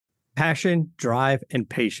Passion, drive, and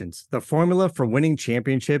patience. The formula for winning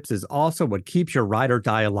championships is also what keeps your ride or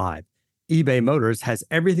die alive. eBay Motors has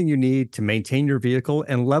everything you need to maintain your vehicle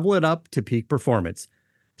and level it up to peak performance.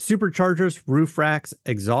 Superchargers, roof racks,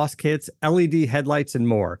 exhaust kits, LED headlights, and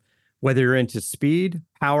more. Whether you're into speed,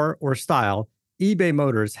 power, or style, eBay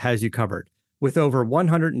Motors has you covered. With over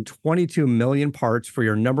 122 million parts for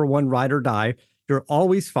your number one ride or die, you'll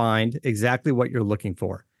always find exactly what you're looking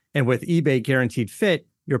for. And with eBay Guaranteed Fit,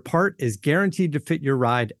 your part is guaranteed to fit your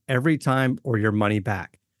ride every time or your money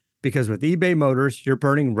back. Because with eBay Motors, you're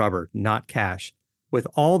burning rubber, not cash. With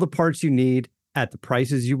all the parts you need at the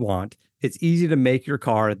prices you want, it's easy to make your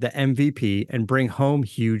car the MVP and bring home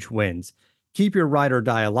huge wins. Keep your ride or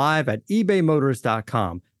die alive at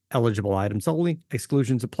ebaymotors.com. Eligible items only.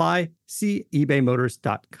 Exclusions apply. See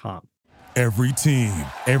ebaymotors.com. Every team,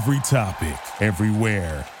 every topic,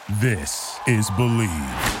 everywhere. This is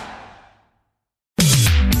Believe.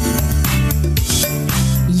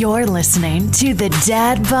 You're listening to the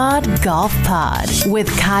Dad Bod Golf Pod with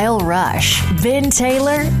Kyle Rush, Ben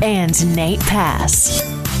Taylor, and Nate Pass.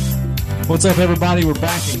 What's up, everybody? We're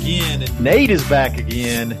back again. And Nate is back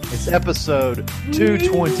again. It's episode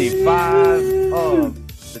 225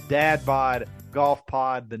 of the Dad Bod Golf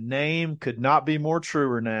Pod. The name could not be more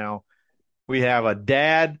truer now. We have a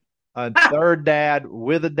dad, a third dad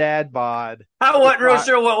with a dad bod. I wasn't real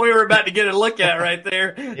sure what we were about to get a look at right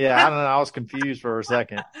there. Yeah, I don't know. I was confused for a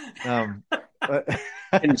second.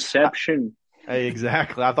 Inception. Hey,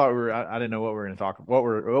 exactly. I thought I didn't know what we were going to talk about. What we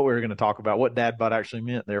were going to talk about. What dad bod actually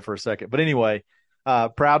meant there for a second. But anyway,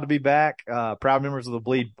 proud to be back. Proud members of the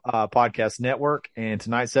Bleed Podcast Network. And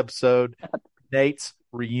tonight's episode, Nate's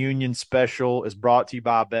reunion special, is brought to you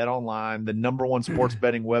by Bet Online, the number one sports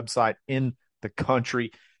betting website in the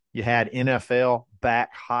country. You had NFL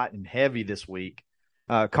back hot and heavy this week.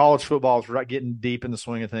 College football is getting deep in the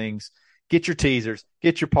swing of things. Get your teasers,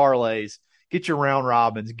 get your parlays, get your round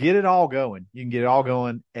robins, get it all going. You can get it all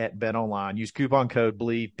going at Bet Online. Use coupon code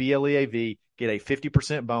BLEAV, BLEAV, get a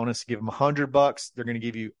 50% bonus. Give them $100. They're going to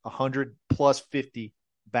give you 100 plus 50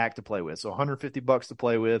 back to play with. So $150 to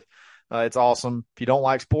play with. It's awesome. If you don't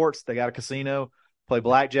like sports, they got a casino. Play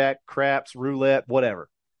blackjack, craps, roulette, whatever.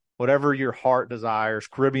 Whatever your heart desires.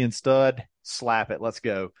 Caribbean stud, slap it. Let's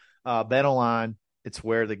go. Bet Online, it's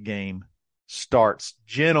where the game starts.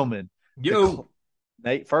 Gentlemen. Yo.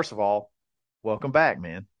 Nate, first of all, welcome back,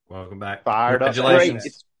 man. Welcome back. Fired up. Congratulations.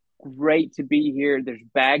 It's great to be here. There's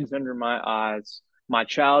bags under my eyes. My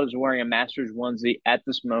child is wearing a Masters onesie at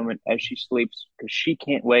this moment as she sleeps because she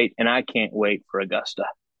can't wait, and I can't wait for Augusta.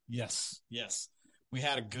 Yes. We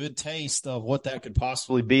had a good taste of what that could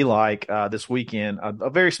possibly be like this weekend. A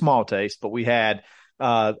very small taste, but we had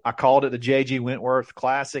I called it the J.G. Wentworth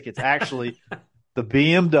Classic. It's actually the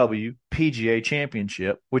BMW PGA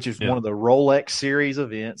Championship, which is one of the Rolex Series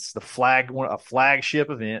events, a flagship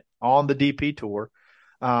event on the DP Tour.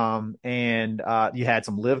 And you had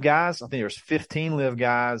some live guys. I think there was 15 live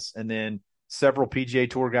guys, and then several PGA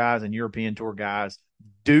Tour guys and European Tour guys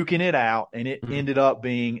duking it out, and it ended up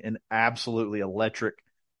being an absolutely electric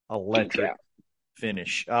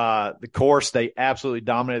finish. The course, they absolutely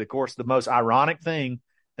dominated the course. The most ironic thing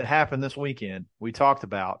that happened this weekend, we talked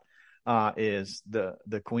about, is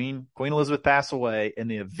the Queen Elizabeth passed away, and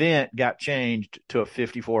the event got changed to a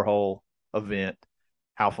 54-hole event.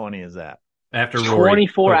 How funny is that? After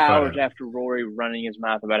 24 hours after Rory running his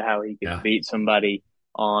mouth about how he could beat somebody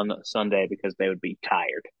on Sunday because they would be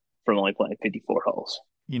tired from only playing 54 holes.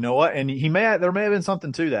 You know what? And there may have been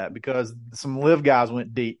something to that because some live guys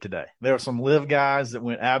went deep today. There were some live guys that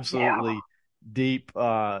went absolutely deep.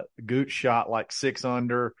 Gooch shot like 6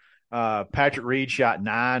 under. Patrick Reed shot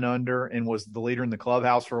 9 under and was the leader in the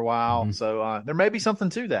clubhouse for a while. Mm-hmm. So there may be something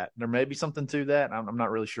to that. I'm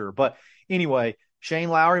not really sure. But anyway, Shane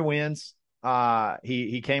Lowry wins.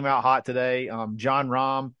 He came out hot today. John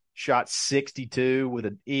Rahm shot 62 with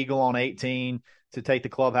an eagle on 18 to take the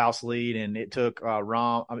clubhouse lead, and it took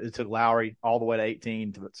Lowry all the way to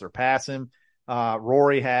 18 to surpass him.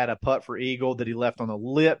 Rory had a putt for eagle that he left on the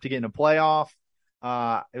lip to get in a playoff.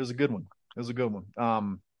 It was a good one.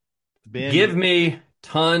 Ben, give me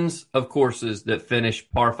tons of courses that finish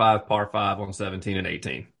par 5 on 17 and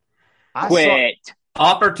 18.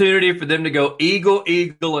 Opportunity for them to go eagle,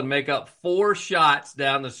 and make up 4 shots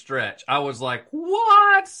down the stretch. I was like,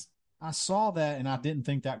 what? I saw that, and I didn't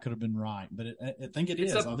think that could have been right, but I think it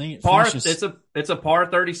is. I think it finishes... It's a par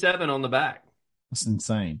 37 on the back. That's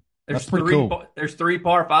insane. That's pretty cool. There's 3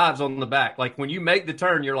 par 5s on the back. Like when you make the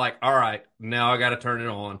turn, you're like, all right, now I got to turn it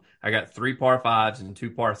on. I got 3 par 5s and 2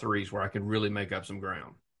 par 3s where I can really make up some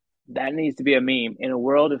ground. That needs to be a meme. In a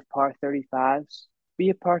world of par 35s, be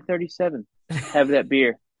a par 37. Have that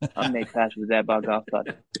beer. I'm Nate Patch with Dad Bod Golf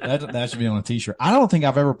Pod. That should be on a T-shirt. I don't think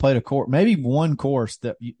I've ever played a course, maybe one course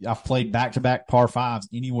that I've played back-to-back par fives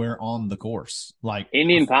anywhere on the course. Like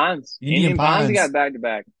Indian Pines. Indian Pines got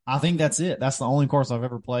back-to-back. I think that's it. That's the only course I've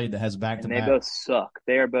ever played that has back-to-back. And they both suck.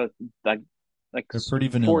 They are both like they're pretty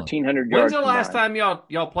vanilla. 1,400 yards. When's the last time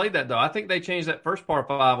y'all played that though? I think they changed that first par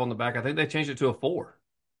five on the back. I think they changed it to a 4.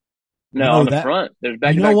 No, on the front. There's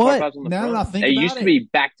back-to-back par fives on the front. Now that I think they about used to be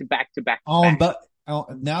back-to-back-to-back. Now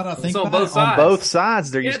that I think on about both it, sides. On both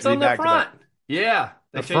sides, there used to be back to back. Yeah,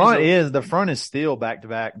 the front is still back to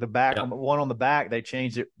back. The back one on the back, they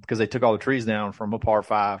changed it because they took all the trees down from a par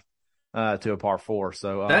 5 to a par 4.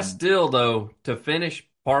 So that's still though to finish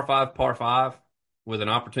par 5 with an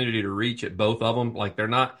opportunity to reach at both of them. Like they're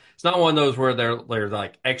not. It's not one of those where they're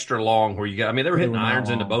like extra long where you got. I mean, they were hitting irons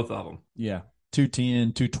into both of them. Yeah,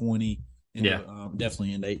 210, 220.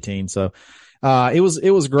 Definitely into 18. So. It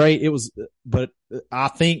was great. But I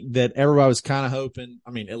think that everybody was kind of hoping,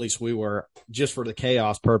 I mean, at least we were, just for the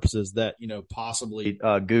chaos purposes that, possibly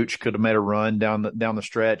Gooch could have made a run down the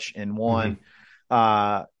stretch and won.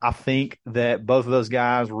 I think that both of those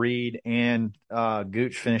guys, Reed and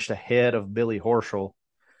Gooch, finished ahead of Billy Horschel,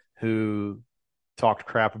 who talked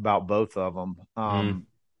crap about both of them.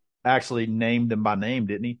 Actually named them by name,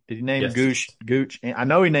 didn't he? Did he name Gooch? I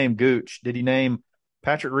know he named Gooch. Did he name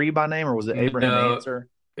Patrick Reed by name, or was it Abraham Answer?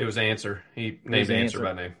 It was Answer. He named Answer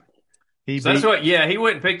by name. He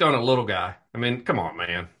went and picked on a little guy. I mean, come on,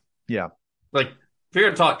 man. Yeah. Like, if you're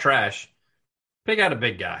going to talk trash, pick out a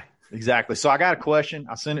big guy. Exactly. So I got a question.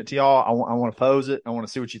 I sent it to y'all. I want to pose it. I want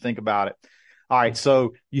to see what you think about it. All right.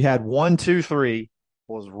 So you had 1, 2, 3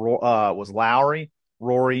 was Lowry,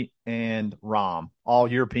 Rory, and Rahm,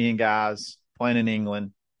 all European guys playing in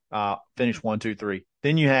England. Finished 1, 2, 3.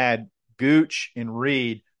 Then you had Gooch and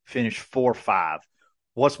Reed finished 4, 5.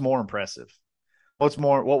 What's more impressive? What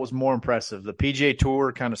was more impressive? The PGA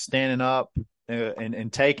Tour kind of standing up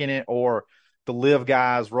and taking it, or the live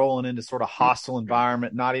guys rolling into sort of hostile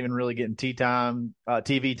environment, not even really getting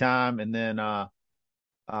TV time, and then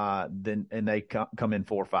they come in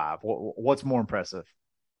 4, 5. What's more impressive?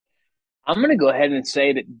 I'm going to go ahead and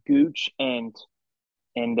say that Gooch and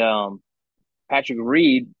Patrick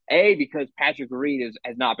Reed, because Patrick Reed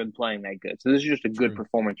has not been playing that good. So this is just a good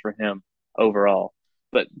performance for him overall.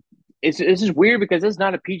 But this is weird because it's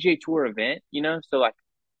not a PGA Tour event, So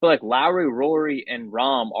like Lowry, Rory, and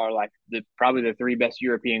Rahm are like probably the 3 best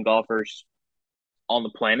European golfers on the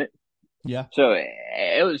planet. Yeah. So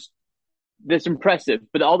that's impressive.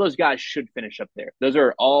 But all those guys should finish up there. Those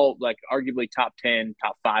are all like arguably top 10,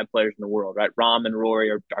 top 5 players in the world, right? Rahm and Rory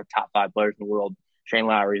are top 5 players in the world. Shane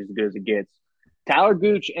Lowry is as good as it gets. Tyler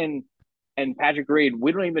Gooch and Patrick Reed,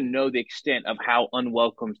 we don't even know the extent of how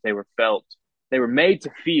unwelcomed they were felt. They were made to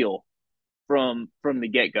feel from the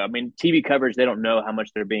get-go. I mean, TV coverage, they don't know how much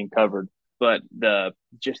they're being covered, but the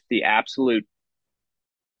absolute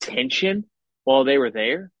tension while they were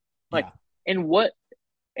there, and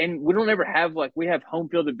we don't ever have we have home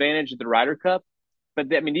field advantage at the Ryder Cup, but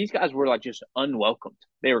these guys were just unwelcomed.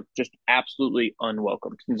 They were just absolutely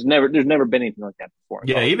unwelcomed. There's never been anything like that before.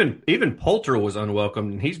 Yeah, even Poulter was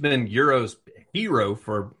unwelcomed, and he's been Euro's hero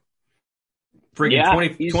for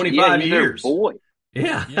freaking 25 years. Their boy.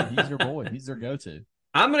 Yeah, he's their boy. He's their go-to.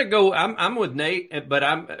 I'm gonna go. I'm with Nate, but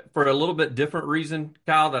I'm for a little bit different reason,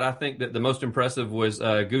 Kyle. That I think that the most impressive was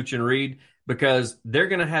Gooch and Reed, because they're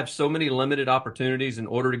gonna have so many limited opportunities in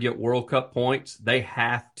order to get World Cup points. They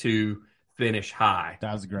have to finish high.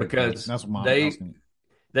 That was a great because that's what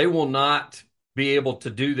they will not be able to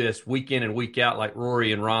do this week in and week out like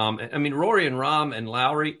Rory and Rahm. I mean, Rory and Rahm and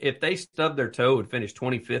Lowry, if they stub their toe and finish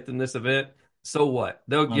 25th in this event, so what?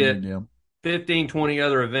 They'll get 15, 20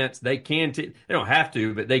 other events. They they don't have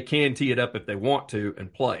to, but they can tee it up if they want to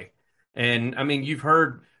and play. And I mean, you've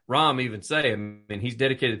heard Rahm even say, I mean, he's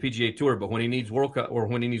dedicated to the PGA Tour, but when he needs World Cup or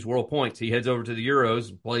when he needs World points, he heads over to the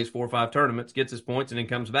Euros, plays 4 or 5 tournaments, gets his points, and then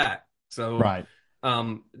comes back. So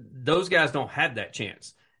those guys don't have that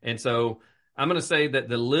chance. And so I'm going to say that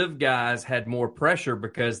the live guys had more pressure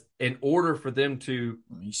because in order for them to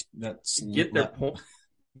get their points.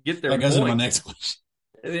 That goes to my next question.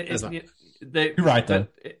 You're right, though.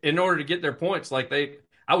 In order to get their points,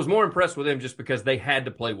 I was more impressed with them just because they had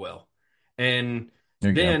to play well. And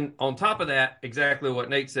then on top of that, exactly what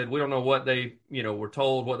Nate said, we don't know what they, were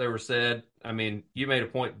told, what they were said. I mean, you made a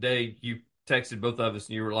point today. You texted both of us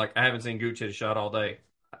and you were like, I haven't seen Gooch hit a shot all day.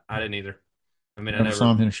 I didn't either. I mean, I never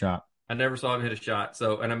saw him hit a shot. I never saw him hit a shot.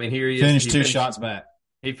 So, and I mean, here he is. Finished 2 shots back.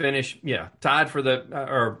 He finished, tied for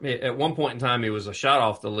or at one point in time, he was a shot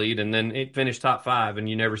off the lead, and then it finished top 5, and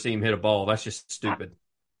you never see him hit a ball. That's just stupid.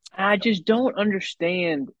 I just don't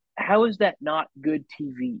understand. How is that not good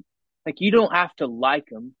TV? Like, you don't have to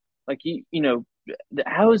like him. Like,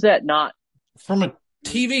 how is that not? From a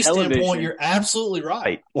TV standpoint, you're absolutely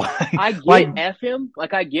right. I get F him.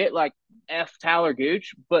 Like, I get, like, F Tyler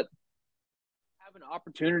Gooch, but have an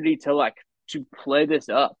opportunity to play this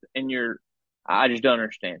up, and I just don't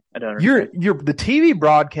understand. I don't understand. The TV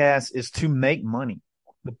broadcast is to make money.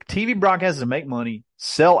 The TV broadcast is to make money,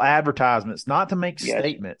 sell advertisements, not to make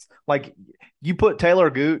statements. Like, you put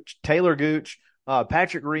Taylor Gooch,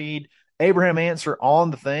 Patrick Reed, Abraham Answer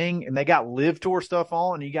on the thing, and they got live tour stuff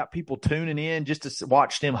on, and you got people tuning in just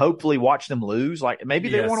to hopefully watch them lose. Like, maybe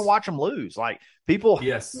they want to watch them lose. Like, people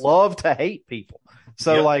love to hate people.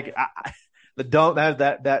 So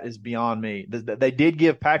that is beyond me. They did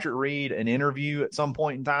give Patrick Reed an interview at some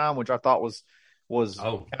point in time, which I thought was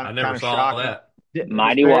I never saw shocking. that.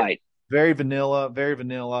 Mighty White. Very vanilla,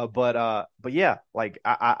 but yeah, like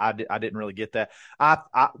I didn't really get that.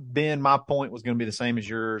 Ben, my point was going to be the same as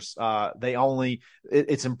yours.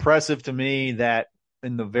 It's impressive to me that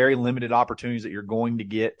in the very limited opportunities that you're going to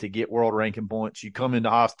get world ranking points, you come into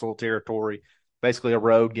hostile territory, basically a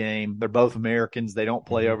road game. They're both Americans. They don't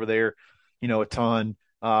play over there, a ton.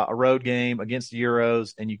 A road game against the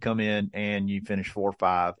Euros, and you come in and you finish 4 or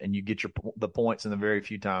 5, and you get the points in the very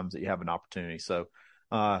few times that you have an opportunity. So,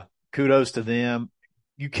 kudos to them.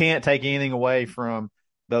 You can't take anything away from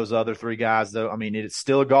those other 3 guys, though. I mean, it's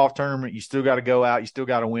still a golf tournament. You still got to go out. You still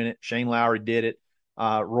got to win it. Shane Lowry did it.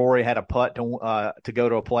 Rory had a putt to go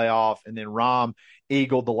to a playoff, and then Rahm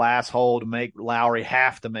eagled the last hole to make Lowry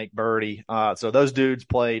have to make birdie. So those dudes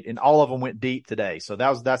played, and all of them went deep today. So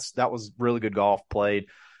that was really good golf played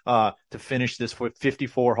to finish this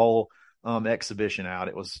 54 hole exhibition out.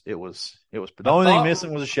 It was the only thing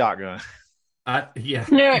missing was a shotgun. I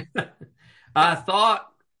thought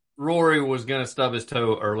Rory was going to stub his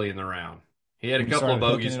toe early in the round. He had a couple of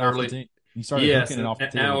bogeys early. He started hooking it off the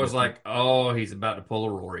tee. And I was like, oh, he's about to pull a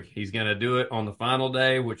Rory. He's going to do it on the final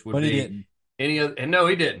day, which would be. He didn't. And no,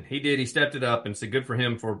 he didn't. He did. He stepped it up, and so good for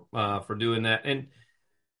him for doing that. And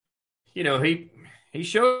he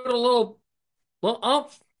showed a little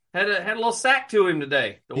umph, had a little sack to him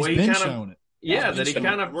today. The way he kind of showing it. that he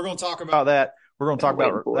kind of. We're going to talk about that. We're going to talk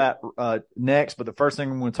about that next. But the first thing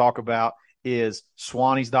I'm going to talk about is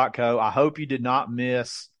Swannies.co. I hope you did not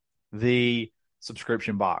miss the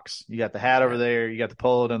subscription box. You got the hat over there. You got the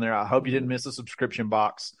polo down there. I hope you didn't miss the subscription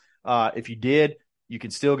box. If you did, you can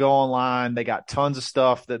still go online. They got tons of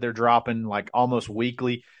stuff that they're dropping like almost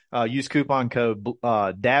weekly. Use coupon code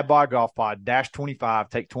DadBodGolfPod -25.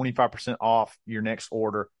 Take 25% off your next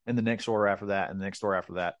order, and the next order after that, and the next order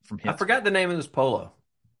after that. From I forgot the name of this polo.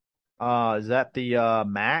 Is that the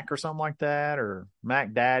Mac or something like that, or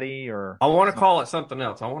Mac Daddy, or I want to call it something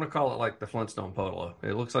else. I want to call it like the Flintstone polo.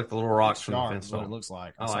 It looks like the little rocks from the Flintstone. What it looks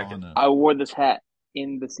like. I like it. I wore this hat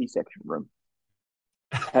in the C-section room.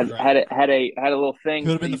 Had a little thing.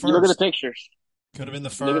 Could have been the first. Look at the pictures. Could have been the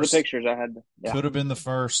first. Look at the pictures I had. Yeah. Could have been the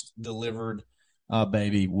first delivered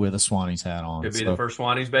baby with a Swannies hat on. Could be the first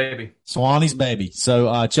Swannies baby. Swannies baby.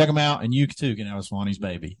 So check them out, and you too can have a Swannies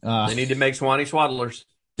baby. They need to make Swanee swaddlers.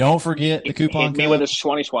 Don't forget the coupon code. Me with a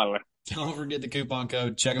Swanee swaddler. Don't forget the coupon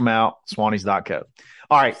code. Check them out. Swannies.co.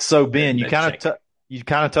 All right. So Ben, you kind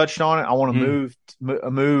of touched on it. I want to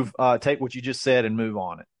move. Take what you just said and move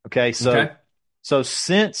on it. Okay. So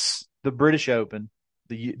since the British Open,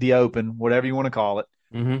 the Open, whatever you want to call it,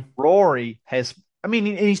 Rory has. I mean,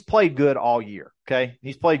 he's played good all year. Okay,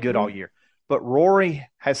 he's played good all year, but Rory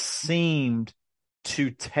has seemed to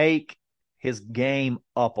take his game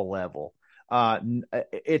up a level.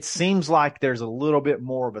 It seems like there's a little bit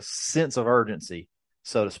more of a sense of urgency,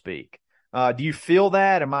 so to speak. Do you feel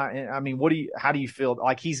that? How do you feel?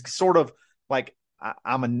 Like he's sort of like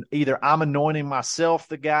either I'm anointing myself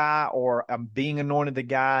the guy, or I'm being anointed the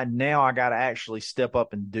guy. Now I got to actually step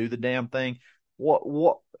up and do the damn thing.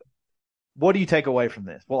 What do you take away from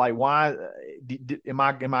this? Well, like, why am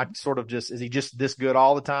I sort of just, is he just this good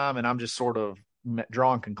all the time, and I'm just sort of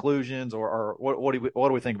drawing conclusions, or what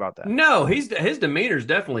do we think about that? No, his demeanor's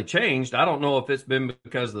definitely changed. I don't know if it's been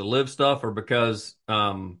because of the live stuff, or because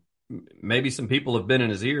maybe some people have been in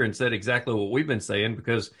his ear and said exactly what we've been saying,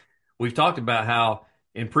 because we've talked about how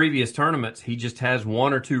in previous tournaments he just has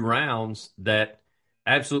 1 or 2 rounds that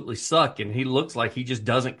absolutely suck, and he looks like he just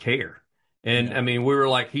doesn't care. And I mean, we were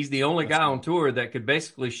like, he's the only guy on tour that could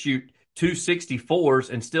basically shoot 264s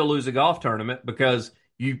and still lose a golf tournament, because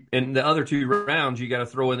in the other 2 rounds, you got to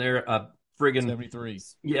throw in there a friggin' 73.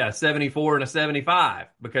 Yeah, 74 and a 75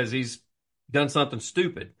 because he's done something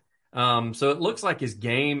stupid. So it looks like his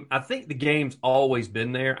game, I think the game's always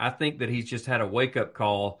been there. I think that he's just had a wake-up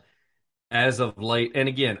call as of late. And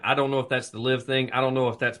again, I don't know if that's the live thing. I don't know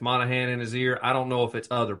if that's Monahan in his ear. I don't know if it's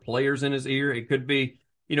other players in his ear. It could be,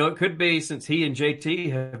 it could be since he and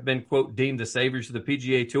JT have been, quote, deemed the saviors of the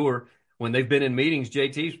PGA Tour. When they've been in meetings,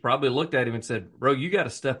 JT's probably looked at him and said, bro, you got to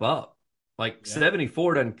step up. Like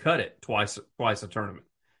 74 doesn't cut it twice a tournament.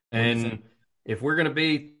 And if we're going to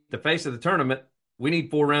be the face of the tournament, we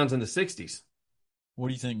need 4 rounds in the 60s. What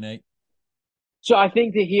do you think, Nate? So I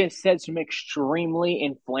think that he has said some extremely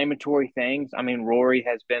inflammatory things. I mean, Rory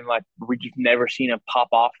has been like, we've never seen him pop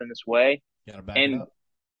off in this way. Gotta back it up.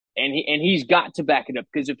 And he's got to back it up,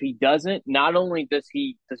 because if he doesn't, not only does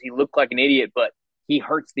he look like an idiot, but he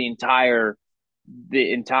hurts the entire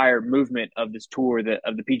movement of this tour,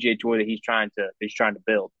 of the PGA Tour that he's trying to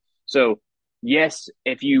build. So yes,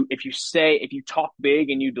 if you talk big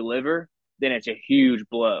and you deliver, then it's a huge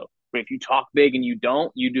blow. But if you talk big and you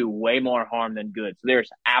don't, you do way more harm than good. So there's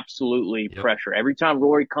absolutely pressure. Every time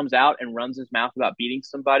Rory comes out and runs his mouth about beating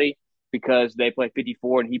somebody because they play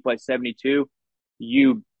 54 and he plays 72,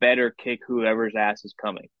 you better kick whoever's ass is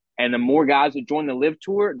coming. And the more guys that join the Live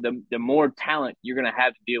Tour, the more talent you're going to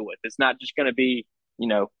have to deal with. It's not just going to be,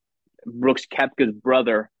 Brooks Koepka's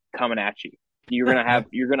brother coming at you. You're going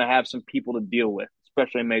to have some people to deal with,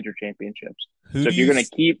 especially in major championships. If you're going to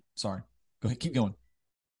keep – Sorry. Go ahead. Keep going.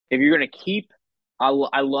 If you're going to keep – I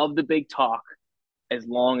love the big talk as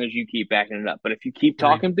long as you keep backing it up. But if you keep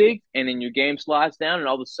talking big and then your game slides down and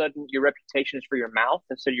all of a sudden your reputation is for your mouth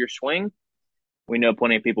instead of your swing, we know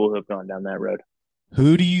plenty of people who have gone down that road.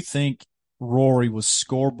 Who do you think Rory was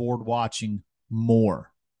scoreboard watching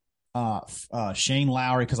more? Shane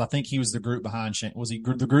Lowry, because I think he was the group behind Shane. Was he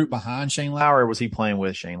the group behind Shane Lowry, or was he playing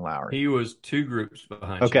with Shane Lowry? He was 2 groups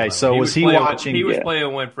behind. Okay, Shane so Lowry. was he watching? He was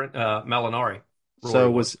playing with Molinari. So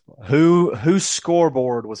was whose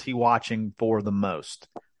scoreboard was he watching for the most?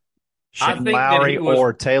 Shane Lowry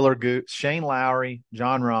or Taylor Gooch? Shane Lowry,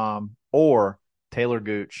 Jon Rahm, or Taylor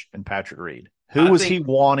Gooch and Patrick Reed? Who was he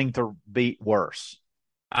wanting to beat worse?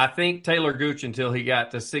 I think Taylor Gooch, until he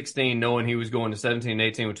got to 16, knowing he was going to 17 and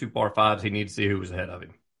 18 with 2 par 5s, he needed to see who was ahead of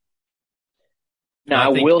him.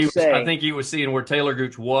 Now, I think he was seeing where Taylor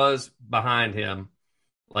Gooch was behind him,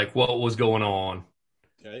 like what was going on.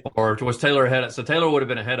 Okay. Or was Taylor ahead? So Taylor would have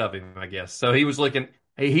been ahead of him, I guess. So he was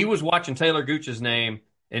he was watching Taylor Gooch's name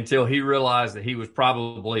until he realized that he was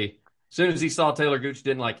probably, as soon as he saw Taylor Gooch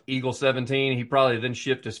didn't like Eagle 17, he probably then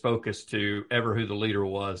shifted his focus to ever who the leader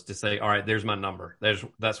was to say, all right, there's my number.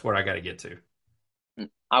 That's where I got to get to.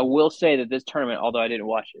 I will say that this tournament, although I didn't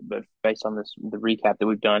watch it, but based on the recap that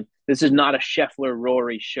we've done, this is not a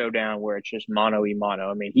Scheffler-Rory showdown where it's just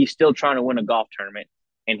mano-a-mano. I mean, he's still trying to win a golf tournament,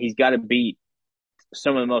 and he's got to beat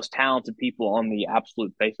some of the most talented people on the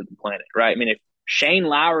absolute face of the planet, right? I mean, if Shane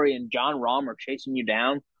Lowry and Jon Rahm are chasing you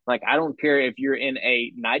down, like, I don't care if you're in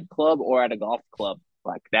a nightclub or at a golf club.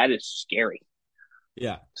 Like, that is scary.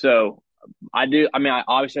 Yeah. So I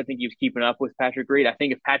obviously think he was keeping up with Patrick Reed. I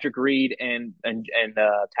think if Patrick Reed and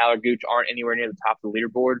Tyler Gooch aren't anywhere near the top of the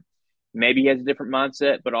leaderboard, maybe he has a different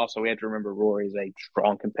mindset. But also we have to remember Rory is a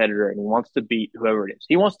strong competitor and he wants to beat whoever it is.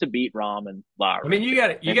 He wants to beat Rahm and Lowry. I mean, you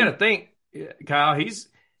got to think, Kyle.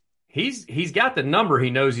 He's got the number he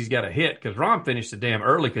knows he's got to hit, because Rahm finished the damn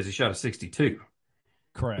early because he shot a 62.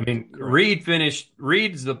 Correct. I mean, correct.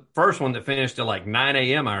 Reed's the first one that finished at like 9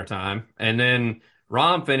 a.m. our time, and then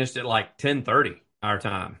Rahm finished at like 10:30 our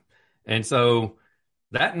time. And so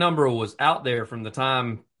that number was out there from the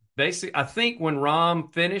time, basically, I think when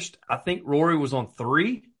Rahm finished, I think Rory was on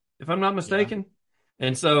 3, if I'm not mistaken. Yeah.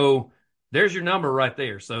 And so there's your number right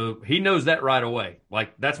there. So he knows that right away.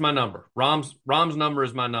 Like, that's my number. Rahm's number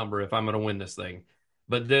is my number if I'm going to win this thing.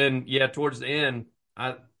 But then, towards the end,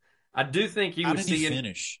 I do think he was seeing. How did he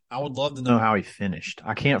finish? I would love to know how he finished.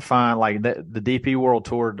 I can't find, like, the DP World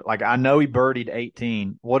Tour. Like, I know he birdied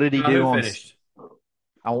 18. What did he do on? Finished?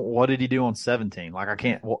 What did he do on 17? Like,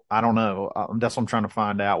 I don't know. That's what I'm trying to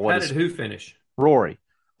find out. How did who finish? Rory.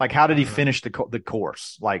 Like, how did he finish the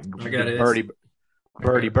course? Like, birdie,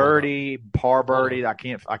 par birdie. I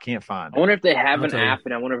can't find it. I wonder if they have an app,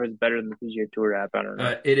 and I wonder if it's better than the PGA Tour app. I don't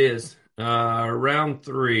know. It is. Round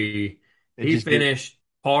 3, he finished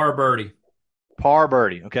par birdie. Par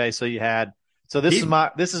birdie. Okay, so you had. So this is my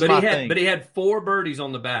thing. But he had 4 birdies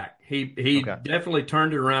on the back. He definitely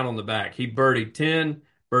turned it around on the back. He birdied 10,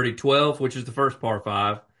 birdied 12, which is the first par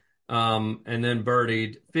 5, and then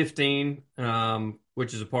birdied 15,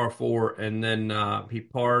 which is a par 4, and then he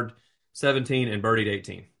parred 17 and birdied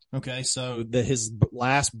 18. Okay, so his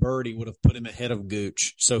last birdie would have put him ahead of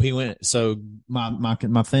Gooch. So he went. So my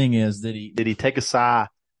thing is, did he take a sigh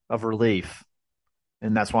of relief,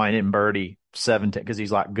 and that's why he didn't birdie 17 because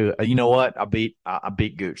he's like, good. You know what? I beat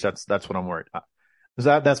Gooch. That's what I'm worried.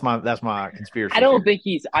 That's my conspiracy. I don't think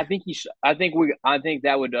he's. I think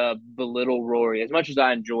that would belittle Rory as much as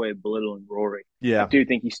I enjoy belittling Rory. Yeah, I do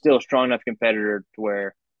think he's still a strong enough competitor to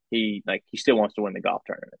where he still wants to win the golf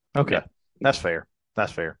tournament. Okay, Yeah. That's fair.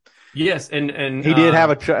 That's fair. Yes, and he did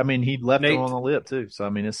have he left Nate, it on the lip too. So I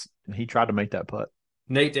mean, he tried to make that putt.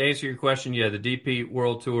 Nate, to answer your question, yeah, the DP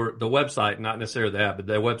World Tour, the website, not necessarily the app, but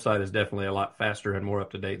the website is definitely a lot faster and more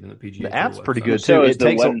up to date than the PGA. The app's Tour pretty website. good too. So is It the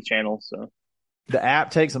takes Web channel. So the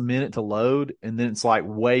app takes a minute to load, and then it's like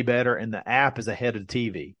way better. And the app is ahead of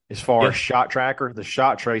the TV as far as shot tracker. The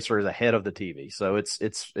shot tracer is ahead of the TV, so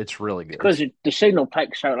it's really good. Because the signal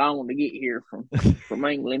takes so long to get here from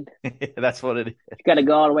England. That's what it is. You got to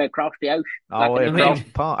go all the way across the ocean. All the way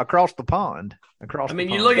across the pond. I mean,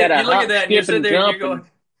 you look at that, and you sit there, and you're going,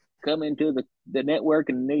 come into the network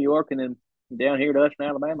in New York, and then down here to us in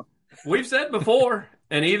Alabama. We've said before,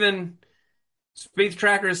 and even Speed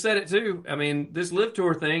Tracker has said it too. I mean, this Live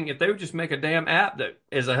Tour thing, if they would just make a damn app that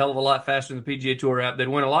is a hell of a lot faster than the PGA Tour app, they'd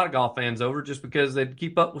win a lot of golf fans over just because they'd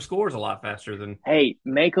keep up with scores a lot faster than. Hey,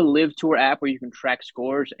 make a Live Tour app where you can track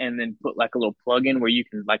scores and then put like a little plug-in where you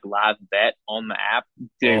can like live bet on the app.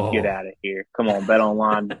 Dude, get out of here. Come on, bet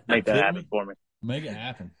online. Make that happen for me. Make it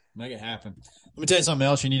happen. Make it happen. Let me tell you something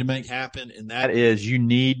else you need to make happen, and that is you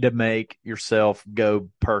need to make yourself go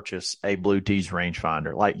purchase a Blue Tees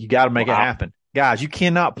rangefinder. Like, you got to make it happen. Guys, you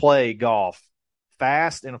cannot play golf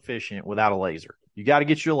fast and efficient without a laser. You got to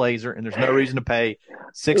get you a laser, and there's no reason to pay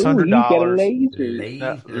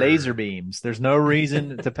 $600. Laser beams. There's no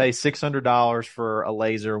reason to pay $600 for a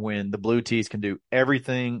laser when the Blue Tees can do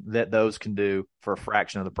everything that those can do for a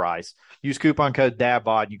fraction of the price. Use coupon code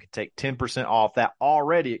DADBOD. You can take 10% off that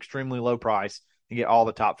already extremely low price and get all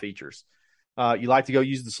the top features. You like to go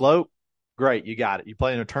use the slope? Great, you got it. You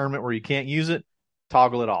play in a tournament where you can't use it?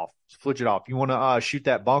 Toggle it off. Switch it off. You want to shoot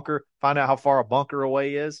that bunker, find out how far a bunker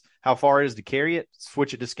away is, how far it is to carry it,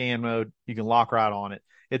 switch it to scan mode. You can lock right on it.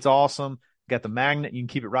 It's awesome. Got the magnet. You can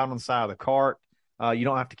keep it right on the side of the cart. You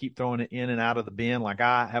don't have to keep throwing it in and out of the bin like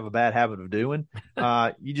I have a bad habit of doing.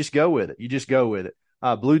 You just go with it.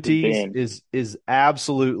 Blue Tees is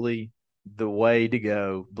absolutely the way to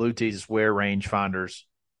go. Blue Tees is where rangefinders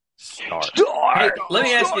start. Hey, let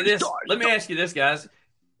me ask you this, guys.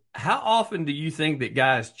 How often do you think that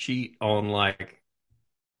guys cheat on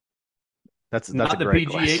that's not the PGA,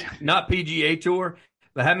 question. not PGA Tour,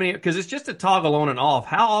 but how many? Because it's just a toggle on and off.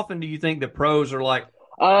 How often do you think the pros are like,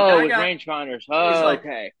 with rangefinders? Oh,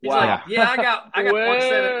 okay. Wow. Like, yeah, I got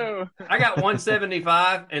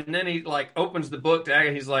 175, and then he like opens the book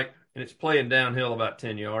to he's like, and it's playing downhill about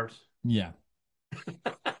 10 yards. Yeah.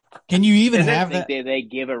 Can you even have that? They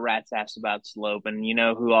give a rat's ass about slope, and you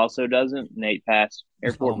know who also doesn't? Nate Pass,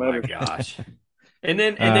 Airport Motors. Oh my gosh! and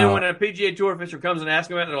then when a PGA Tour official comes and asks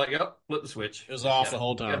them about it, they're like, "Yep, flip the switch." It was off the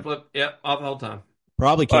whole time. Off the whole time.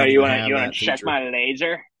 Probably can't. You want to check my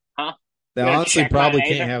laser? Huh? They honestly probably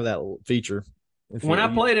can't have that feature. When I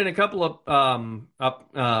played in a couple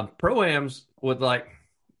of pro-ams with like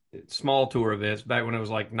small tour events back when it was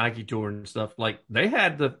like Nike Tour and stuff, like they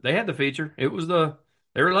had the feature. It was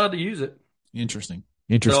they were allowed to use it. Interesting.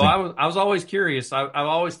 So I was always curious. I've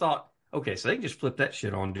always thought, okay, so they can just flip that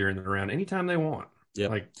shit on during the round anytime they want.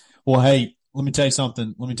 Yeah. Well, hey, let me tell you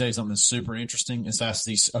something. That's super interesting. It's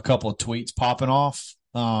a couple of tweets popping off.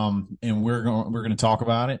 And we're going to talk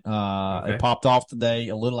about it. Okay. It popped off today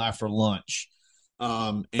a little after lunch.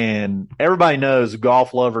 And everybody knows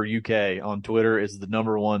Golf Lover UK on Twitter is the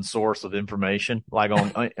number one source of information, like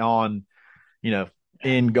on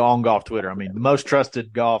golf Twitter. I mean, the most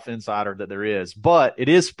trusted golf insider that there is, but it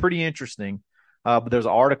is pretty interesting. But there's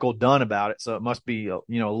an article done about it. So it must be, a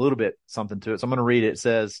little bit something to it. So I'm going to read it. It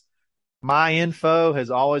says, my info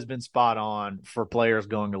has always been spot on for players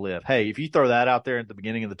going to live. Hey, if you throw that out there at the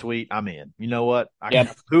beginning of the tweet, I'm in. You know what?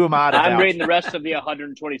 Who am I to I'm reading the rest of the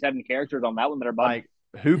 127 characters on that one that are like,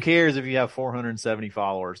 who cares if you have 470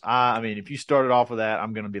 followers? I mean, if you started off with that,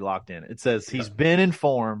 I'm going to be locked in. It says he's been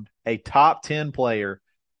informed a top 10 player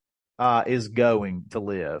is going to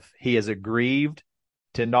live. He has aggrieved,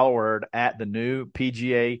 $10 word, at the new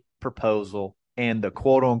PGA proposal and the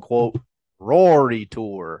quote-unquote Rory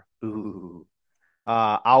Tour. Ooh.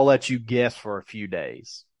 I'll let you guess for a few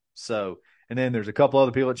days. So, and then there's a couple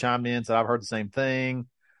other people that chimed in, so I've heard the same thing.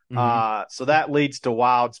 Mm-hmm. So that leads to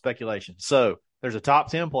wild speculation. So there's a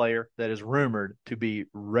top 10 player that is rumored to be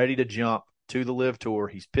ready to jump to the Live Tour.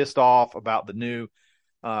 He's pissed off about the new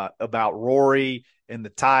about Rory and the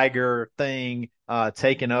Tiger thing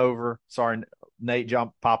taking over. Sorry, Nate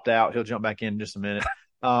popped out. He'll jump back in just a minute.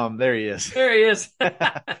 There he is. There he is.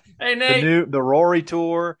 Hey, Nate. The Rory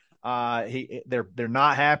Tour. They're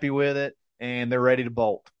not happy with it, and they're ready to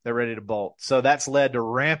bolt. So that's led to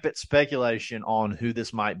rampant speculation on who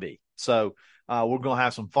this might be. So we're going to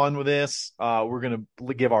have some fun with this. We're going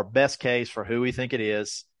to give our best case for who we think it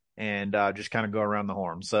is, and just kind of go around the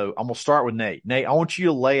horn. So I'm going to start with Nate. Nate, I want you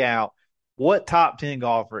to lay out what top 10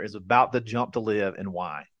 golfer is about to jump to live and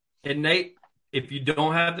why. And Nate, if you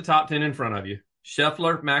don't have the top 10 in front of you,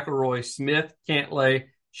 Scheffler, McIlroy, Smith, Cantlay,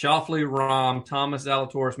 Schauffele, Rahm, Thomas,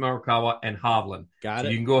 Zalatoris, Morikawa, and Hovland. Got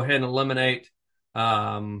it. You can go ahead and eliminate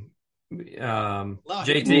JT,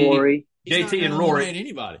 Rory. JT and Rory,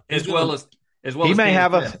 anybody, as well as he may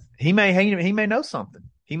Cam have Smith. he may know something.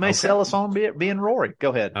 He may sell us on being Rory.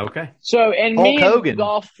 Go ahead. Okay. So and Hulk me and Hogan,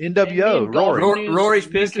 golf NWO, and golf Rory. news, Rory's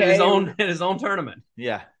pissed UK, in his own tournament.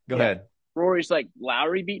 Yeah. Go ahead. Rory's like,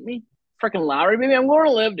 Lowry beat me. Freaking Lowry beat me. I'm going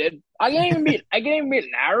to live, dude. I can't even beat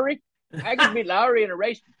Lowry. I can beat Lowry in a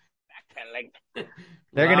race. Backpedaling.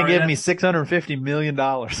 They're going to Lowry, give me $650 million.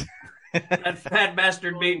 That fat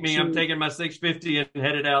bastard beat me. I'm taking my 650 and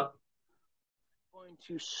headed out. I'm going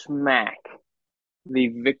to smack the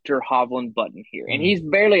Victor Hovland button here, and he's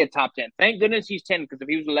barely a top 10. Thank goodness he's 10, because if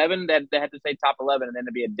he was 11, they had to say top 11, and then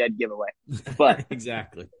it'd be a dead giveaway. But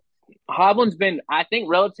Exactly. Hovland's been, I think,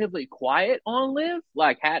 relatively quiet on live.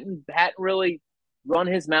 Like hadn't really run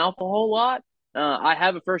his mouth a whole lot. I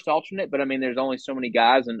have a first alternate, but I mean, there's only so many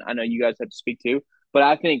guys, and I know you guys have to speak too. But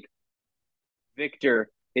I think Victor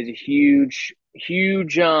is a huge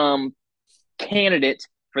candidate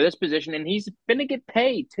for this position, and he's gonna get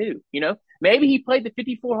paid too. You know, maybe he played the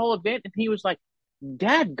 54-hole event, and he was like,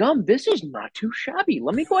 "Dad gum, this is not too shabby.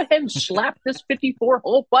 Let me go ahead and slap this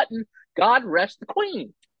 54-hole button. God rest the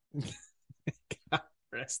queen." God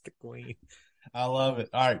rest the queen. I love it.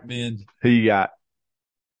 All right, Ben. Who you got?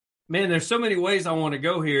 Man, there's so many ways I want to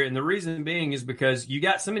go here, and the reason being is because you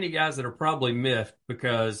got so many guys that are probably miffed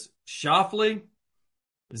because Schauffele,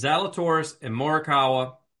 Zalatoris, and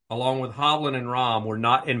Morikawa, along with Hovland and Rahm, were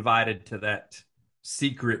not invited to that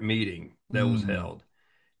secret meeting that was held.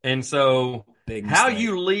 And so how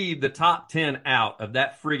you leave the top 10 out of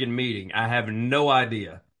that friggin' meeting, I have no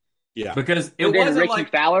idea. Yeah. Because it And then wasn't Ricky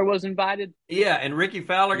like Fowler was invited. Yeah, and Ricky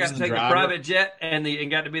Fowler got to take the driver. private jet and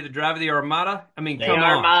got to be the driver of the Armada. I mean, The come on.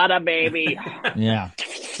 Armada, baby. Yeah.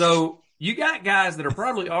 So you got guys that are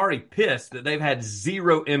probably already pissed that they've had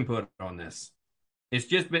zero input on this. It's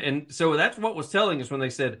just been, and so that's what was telling us when they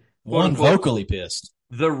said, quote, One unquote, vocally pissed.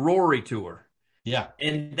 the Rory Tour. Yeah.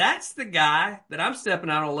 And that's the guy that I'm stepping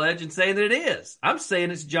out on a ledge and saying that it is. I'm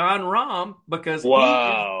saying it's John Rahm because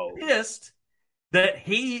Whoa. he is pissed that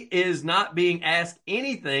he is not being asked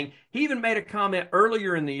anything. He even made a comment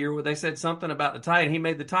earlier in the year where they said something about the Tiger, and he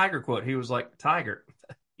made the Tiger quote. He was like, "Tiger,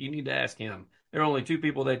 you need to ask him." There are only two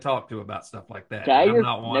people they talk to about stuff like that. Tiger, I'm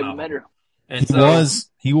not one never of met them. her. And so,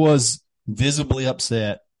 He was visibly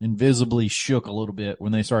upset and visibly shook a little bit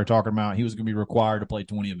when they started talking about he was going to be required to play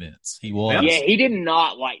 20 events. He was. Yep. Yeah, he did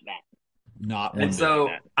not like that. Not one and bit. so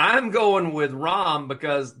I'm going with Rahm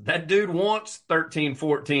because that dude wants 13,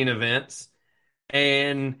 14 events,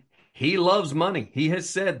 and he loves money. He has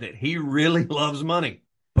said that he really loves money.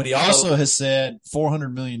 But he also has said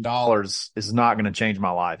 $400 million. Is not going to change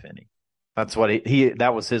my life any. That's what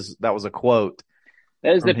that was a quote.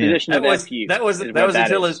 That is the From him. position of FU. That was is that what was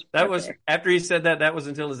until is his that right was there. after he said that was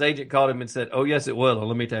until his agent called him and said, "Oh yes, it will. And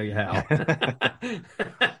let me tell you how."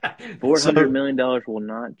 $400 million will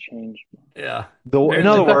not change. Yeah. In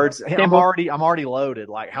other words, I'm Campbell. already loaded.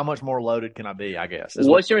 Like, how much more loaded can I be? I guess. is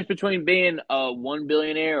What's the difference between being a 1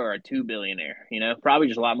 billionaire or a 2 billionaire? You know, probably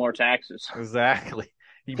just a lot more taxes. exactly.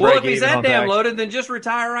 You Well, break if he's even that on damn tax. loaded, then just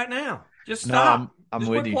retire right now. Just No, stop. I'm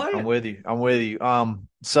Just with quit you. playing. I'm with you.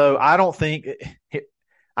 So I don't think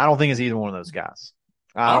it's either one of those guys.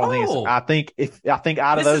 I don't think Oh. I think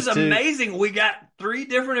out of This those is two, amazing. We got 3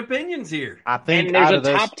 different opinions here. I think And there's out a of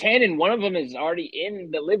those, top 10, and one of them is already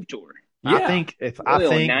in the Live Tour. Yeah. I think Really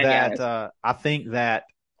only 9 guys.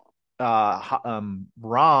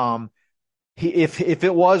 Rahm, if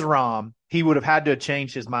it was Rahm, he would have had to have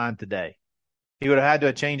changed his mind today. He would have had to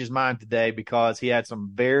have changed his mind today because he had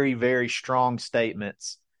some very, very strong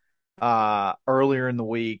statements earlier in the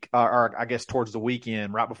week, or I guess towards the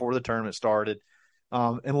weekend, right before the tournament started.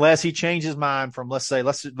 Unless he changed his mind from, let's say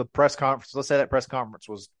that press conference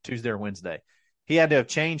was Tuesday or Wednesday. He had to have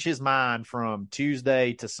changed his mind from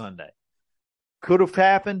Tuesday to Sunday. Could have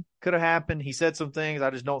happened. He said some things I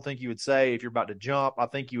just don't think you would say if you're about to jump. I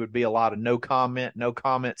think you would be a lot of no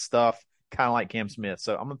comment stuff kind of like Cam Smith.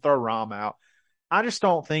 So I'm going to throw Rahm out. I just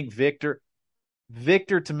don't think Victor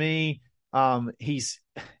to me, he's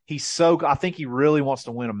so, I think he really wants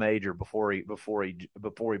to win a major before he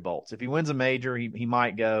bolts. If he wins a major, he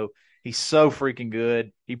might go. He's so freaking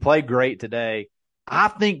good. He played great today. I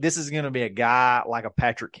think this is going to be a guy like a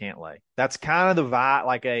Patrick Cantlay. That's kind of the vibe,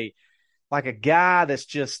 like a guy that's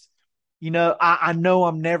just, I know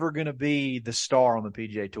I'm never going to be the star on the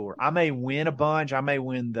PGA Tour. I may win a bunch. I may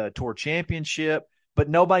win the Tour Championship, but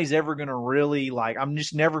nobody's ever going to really I'm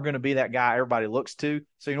just never going to be that guy everybody looks to.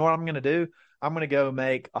 So you know what I'm going to do? I'm going to go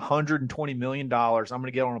make $120 million. I'm going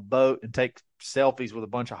to get on a boat and take selfies with a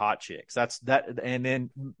bunch of hot chicks. That's that. And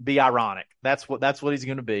then be ironic. That's what he's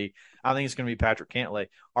going to be. I think it's going to be Patrick Cantlay,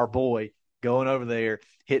 our boy, going over there,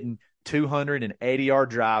 hitting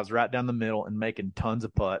 280-yard drives right down the middle and making tons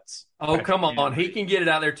of putts. Oh, come on. He can get it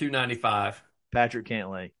out there 295. Patrick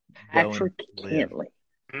Cantlay. Patrick Cantlay.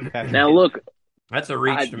 Now, look. That's a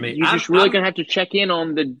reach to me. You're just really going to have to check in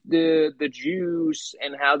on the Jews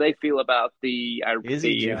and how they feel about the Is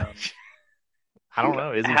he Jewish? I don't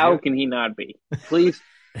know. How can he not be? Please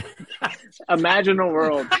imagine a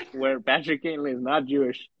world where Patrick Cantlay is not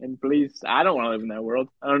Jewish. And please, I don't want to live in that world.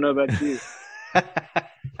 I don't know about you.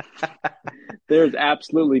 There's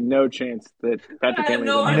absolutely no chance that Patrick Cantlay.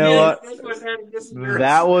 You know what?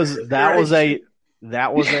 That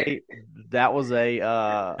was a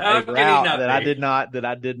route that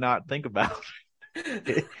I did not think about.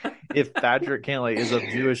 If Patrick Cantlay is of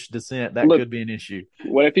Jewish descent, that could be an issue.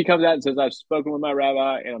 What if he comes out and says, "I've spoken with my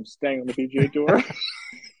rabbi and I'm staying on the PGA Tour"?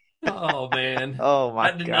 Oh man! Oh my!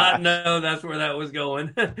 I did not know that's where that was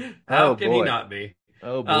going. How can he not be?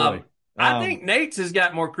 Oh boy! I think Nate's has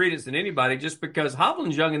got more credence than anybody, just because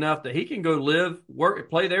Hovland's young enough that he can go live, work,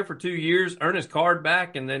 play there for 2 years, earn his card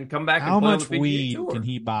back, and then come back. How and play much on the PGA weed Tour. can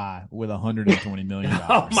he buy with $120 million?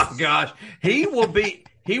 Oh my gosh, he will be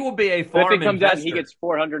a farm If it comes investor. out, he gets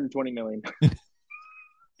 $420 million.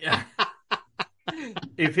 Yeah.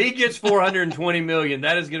 If he gets $420 million,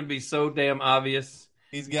 that is going to be so damn obvious.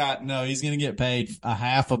 He's going to get paid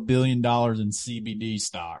 $500 million in CBD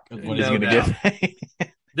stock. Is what No he's going to doubt. get paid.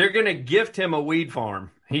 They're going to gift him a weed farm.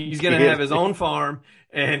 He's going to have his own farm,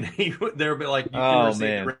 and they'll be like, you can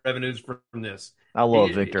receive revenues from this. I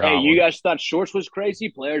love Victor Hovland. You guys thought shorts was crazy?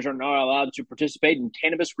 Players are not allowed to participate in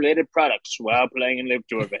cannabis-related products while playing in Live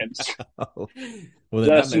Tour events.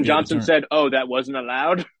 Dustin Johnson said, that wasn't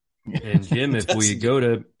allowed. And Jim, if we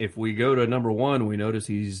go to number one, we notice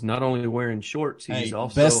he's not only wearing shorts, he's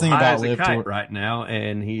also best thing high about as a Live kite Tour right now,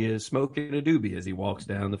 and he is smoking a doobie as he walks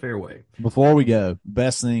down the fairway. Before we go,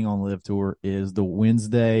 best thing on Live Tour is the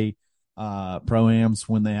Wednesday pro-ams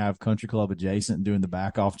when they have Country Club adjacent doing the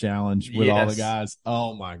back-off challenge with all the guys.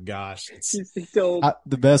 Oh, my gosh.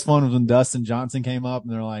 The best one was when Dustin Johnson came up,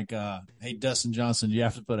 and they're like, hey, Dustin Johnson, do you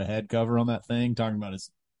have to put a head cover on that thing? Talking about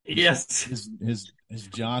his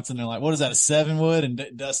Johnson. They're like, what is that, a 7-wood?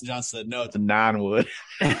 And Dustin Johnson said, no, it's a 9-wood.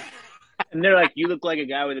 And they're like, you look like a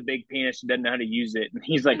guy with a big penis who doesn't know how to use it. And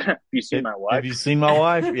he's like, have you seen my wife? Have you seen my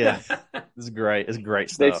wife? Yeah. This is great. It's great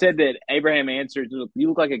stuff. They said that Abraham answered, you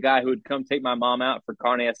look like a guy who would come take my mom out for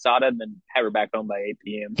carne asada and then have her back home by 8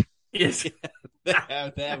 p.m. Yes. They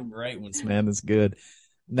have great ones, man. That's good.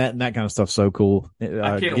 That kind of stuff's so cool.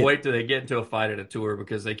 I can't wait till they get into a fight at a tour,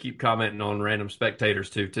 because they keep commenting on random spectators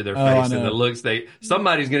to their face and the looks.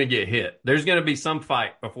 Somebody's going to get hit. There's going to be some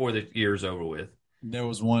fight before the year's over with. There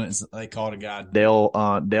was one. They called a guy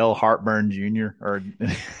Dale Hartburn Jr. or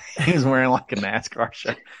he was wearing like a NASCAR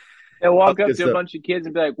shirt. They'll walk up to a bunch of kids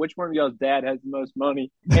and be like, "Which one of y'all's dad has the most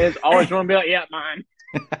money?" And it's always going to be like, "Yeah, mine."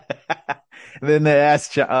 And then they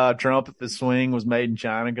asked Trump if his swing was made in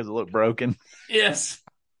China because it looked broken. Yes.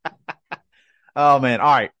 Oh man!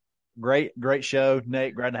 All right, great show,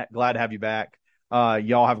 Nate. Glad to have you back.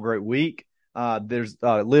 Y'all have a great week. There's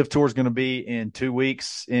Live Tour is going to be in 2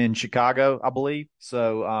 weeks in Chicago, I believe.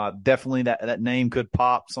 So definitely that name could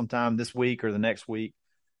pop sometime this week or the next week.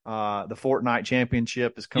 The Fortnite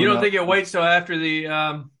Championship is coming. You don't up. think it waits till after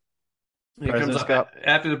the President's Cup?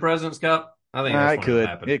 After the President's Cup? I think that's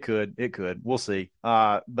it could. We'll see.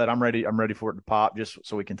 But I'm ready for it to pop just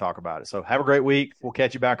so we can talk about it. So have a great week. We'll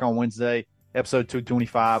catch you back on Wednesday, episode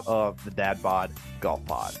 225 of the Dad Bod Golf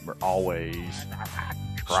Pod. We're always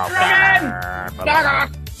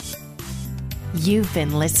You've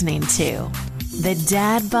been listening to the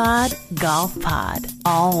Dad Bod Golf Pod.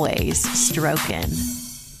 Always stroking.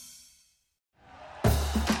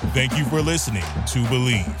 Thank you for listening to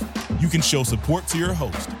Believe. You can show support to your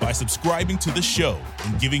host by subscribing to the show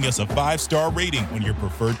and giving us a 5-star rating on your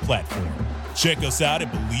preferred platform. Check us out at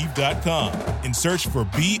Believe.com and search for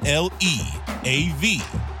BLEAV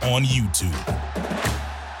on YouTube.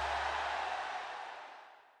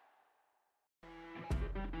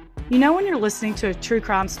 You know when you're listening to a true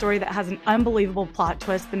crime story that has an unbelievable plot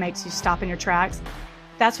twist that makes you stop in your tracks?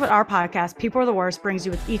 That's what our podcast, People Are the Worst, brings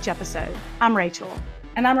you with each episode. I'm Rachel.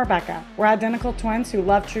 And I'm Rebecca. We're identical twins who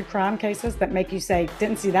love true crime cases that make you say,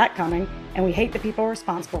 didn't see that coming, and we hate the people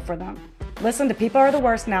responsible for them. Listen to People Are the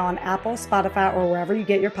Worst now on Apple, Spotify, or wherever you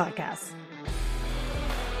get your podcasts.